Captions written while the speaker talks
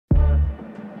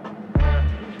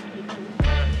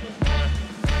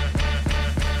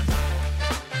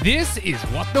This is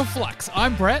What the Flux.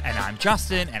 I'm Brett. And I'm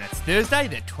Justin, and it's Thursday,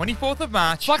 the 24th of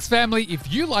March. Flux family,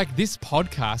 if you like this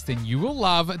podcast, then you will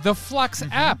love the Flux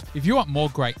app. If you want more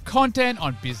great content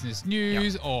on business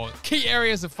news or key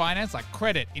areas of finance like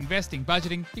credit, investing,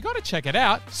 budgeting, you got to check it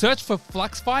out. Search for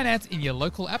Flux Finance in your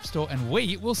local app store, and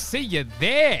we will see you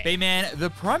there. B-Man,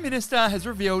 the Prime Minister has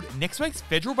revealed next week's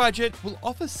federal budget will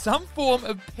offer some form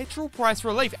of petrol price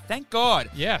relief. Thank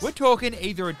God. Yes. We're talking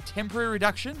either a temporary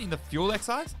reduction in the fuel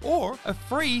excise or a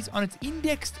freeze on its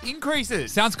indexed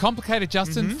increases. Sounds complicated,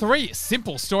 Justin. 3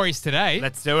 simple stories today.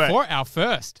 Let's do it. For our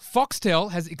first,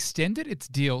 Foxtel has extended its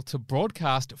deal to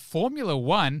broadcast Formula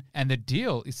One, and the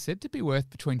deal is said to be worth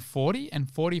between 40 and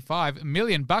 45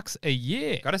 million bucks a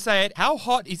year. Gotta say it, how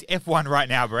hot is F1 right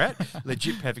now, Brett?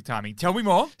 Legit perfect timing. Tell me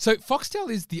more. So Foxtel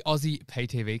is the Aussie pay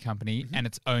TV company, and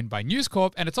it's owned by News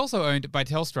Corp, and it's also owned by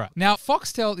Telstra. Now,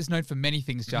 Foxtel is known for many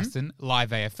things, Justin.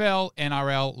 Live AFL,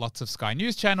 NRL, lots of Sky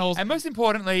News channels. And most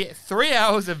importantly, 3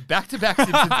 hours of back-to-back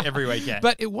Simpsons every weekend.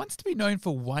 But it wants to be known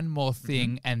for one more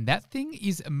thing, and that thing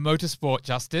is motorsport,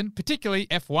 Justin, particularly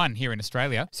F1 here in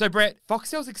Australia. So, Brett,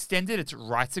 Foxtel's extended its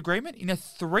rights agreement in a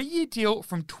 3-year deal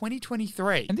from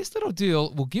 2023. And this little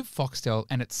deal will give Foxtel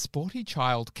and its sporty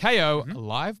child, KO,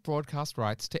 live broadcast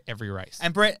rights to every race.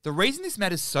 And Brett, the reason this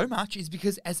matters so much is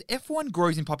because as F1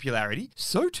 grows in popularity,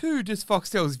 so too does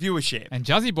Foxtel's viewership. And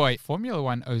Juzzy Boy, Formula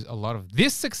One owes a lot of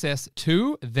this success to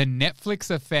the Netflix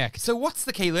effect. So what's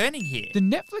the key learning here? The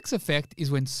Netflix effect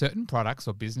is when certain products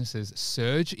or businesses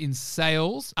surge in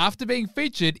sales after being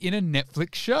featured in a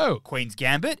Netflix show. Queen's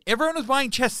Gambit, everyone was buying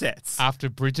chess sets. After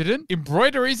Bridgerton,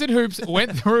 embroideries and hoops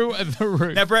went through the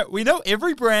roof. Now, Brett, we know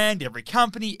every brand, every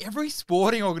company, every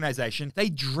sporting organisation, they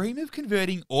dream of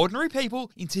converting ordinary people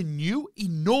into new,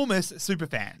 enormous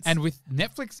superfans. And with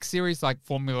Netflix series like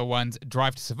Formula One's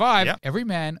Drive to Survive, every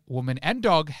man, woman, and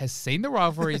dog has seen the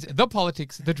rivalries, the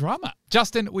politics, the drama.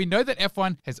 Justin, we know that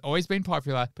F1 has always been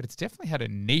popular, but it's definitely had a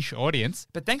niche audience.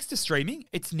 But thanks to streaming,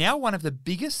 it's now one of the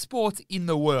biggest sports in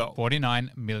the world.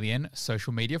 49 million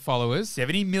social media followers.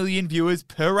 70 million viewers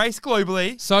per race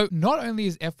globally. So not only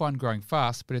is F1 growing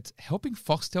fast, but it's helping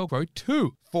Foxtel grow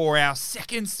too. For our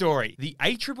second story, the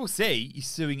ACCC is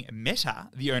suing Meta,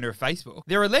 the owner of Facebook.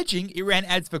 They're alleging it ran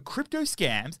ads for crypto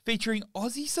scams featuring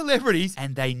Aussie celebrities,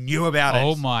 and they knew about it.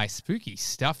 Oh my, spooky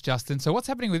stuff, Justin. So what's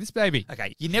happening with this baby?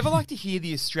 Okay, you never like to hear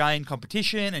the Australian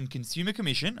Competition and Consumer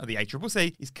Commission, or the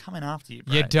ACCC, is coming after you,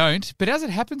 bro. You don't. But as it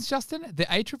happens, Justin, the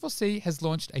ACCC has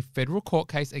launched a federal court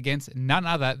case against none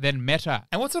other than Meta.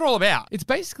 And what's it all about? It's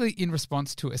basically in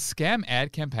response to a scam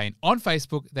ad campaign on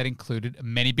Facebook that included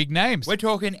many big names. We're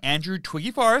talking Andrew Twiggy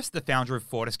Forrest, the founder of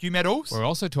Fortescue Metals. We're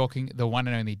also talking the one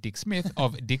and only Dick Smith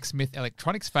of Dick Smith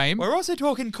Electronics fame. We're also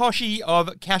talking Koshi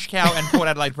of Cash Cow and Port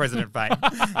Adelaide President fame.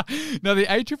 Now, the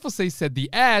ACCC said the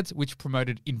ads, which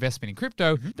promoted investment in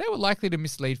crypto, they were likely to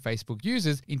mislead Facebook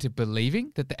users into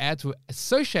believing that the ads were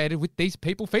associated with these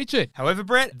people featured. However,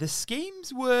 Brett, the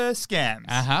schemes were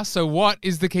scams. So what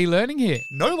is the key learning here?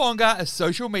 No longer are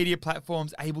social media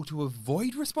platforms able to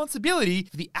avoid responsibility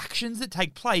for the actions that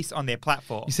take place on their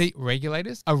platform. You see,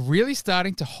 regulators are really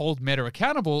starting to hold Meta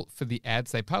accountable for the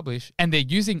ads they publish, and they're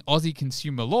using Aussie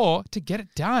consumer law to get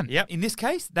it done. Yep. In this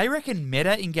case, they reckon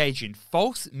Meta engaged in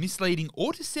false, misleading,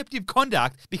 or deceptive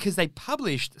conduct because they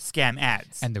published scam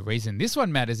ads. And the reason this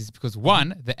one matters is because,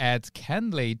 one, the ads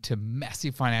can lead to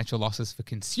massive financial losses for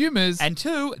consumers. And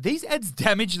two, these ads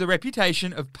damage the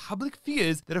reputation of public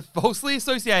figures that are falsely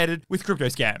associated with crypto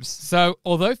scams. So,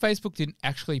 although Facebook didn't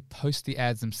actually post the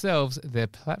ads themselves, their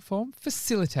platform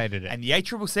facilitated it. And the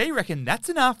ACCC reckon that's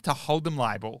enough to hold them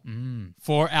liable.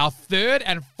 For our third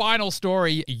and final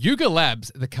story, Yuga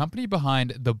Labs, the company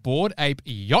behind the Bored Ape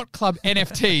Yacht Club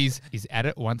NFTs, is at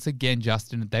it once again,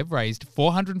 Justin. They've raised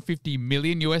 $450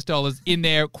 million in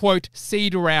their, quote,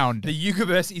 seed round. The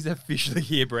Yugaverse is officially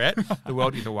here, Brett. The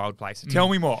world is a wild place. Tell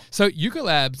me more. So Yuga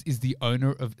Labs is the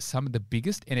owner of some of the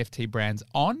biggest NFT brands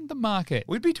on the market.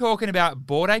 We'd be talking about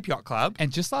Bored Ape Yacht Club.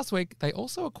 And just last week, they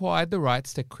also acquired the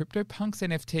rights to CryptoPunks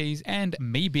NFTs and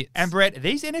Meebits. And Brett,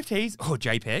 these NFTs, or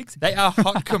JPEGs, they are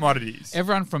hot commodities.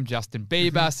 Everyone from Justin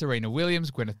Bieber, Serena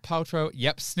Williams, Gwyneth Paltrow,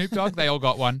 Snoop Dogg, they all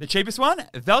got one. The cheapest one,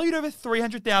 valued over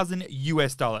 $300,000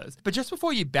 US. But just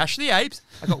before you bash the apes,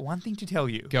 I got one thing to tell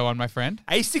you. Go on, my friend.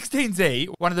 A16Z,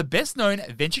 one of the best-known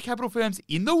venture capital firms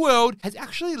in the world, has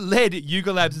actually led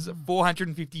Yuga Labs'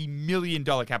 $450 million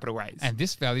capital raise. And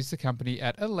this values the company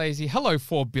at a lazy hello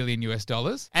 $4 billion US.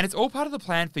 And it's all part of the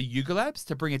plan for Yuga Labs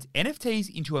to bring its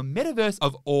NFTs into a metaverse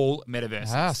of all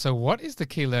metaverses. So what is the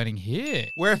key learning here?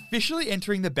 We're officially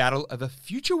entering the battle of a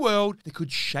future world that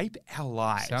could shape our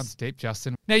lives. Sounds deep,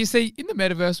 Justin. Now, you see, in the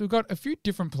metaverse, we've got a few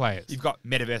different players. You've got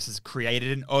Metaverse metaverses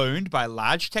created and owned by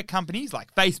large tech companies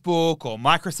like Facebook or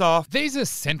Microsoft. These are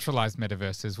centralized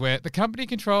metaverses where the company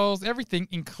controls everything,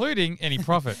 including any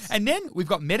profits. And then we've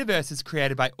got metaverses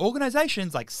created by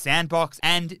organizations like Sandbox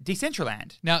and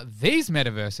Decentraland. Now, these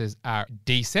metaverses are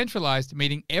decentralized,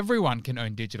 meaning everyone can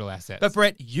own digital assets. But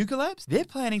Brett, Yuga Labs, they're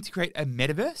planning to create a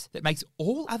metaverse that makes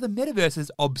all other metaverses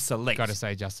obsolete. Gotta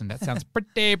say, Justin, that sounds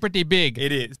pretty big.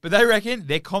 It is. But they reckon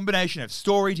their combination of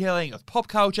storytelling, of pop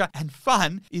culture, and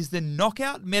fun is the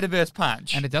knockout metaverse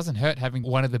punch. And it doesn't hurt having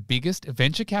one of the biggest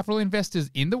venture capital investors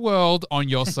in the world on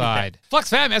your side. Flux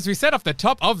fam, as we said off the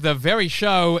top of the very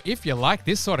show, if you like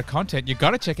this sort of content, you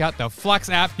got to check out the Flux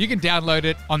app. You can download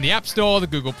it on the App Store, the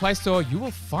Google Play Store. You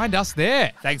will find us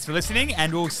there. Thanks for listening,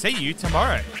 and we'll see you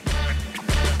tomorrow.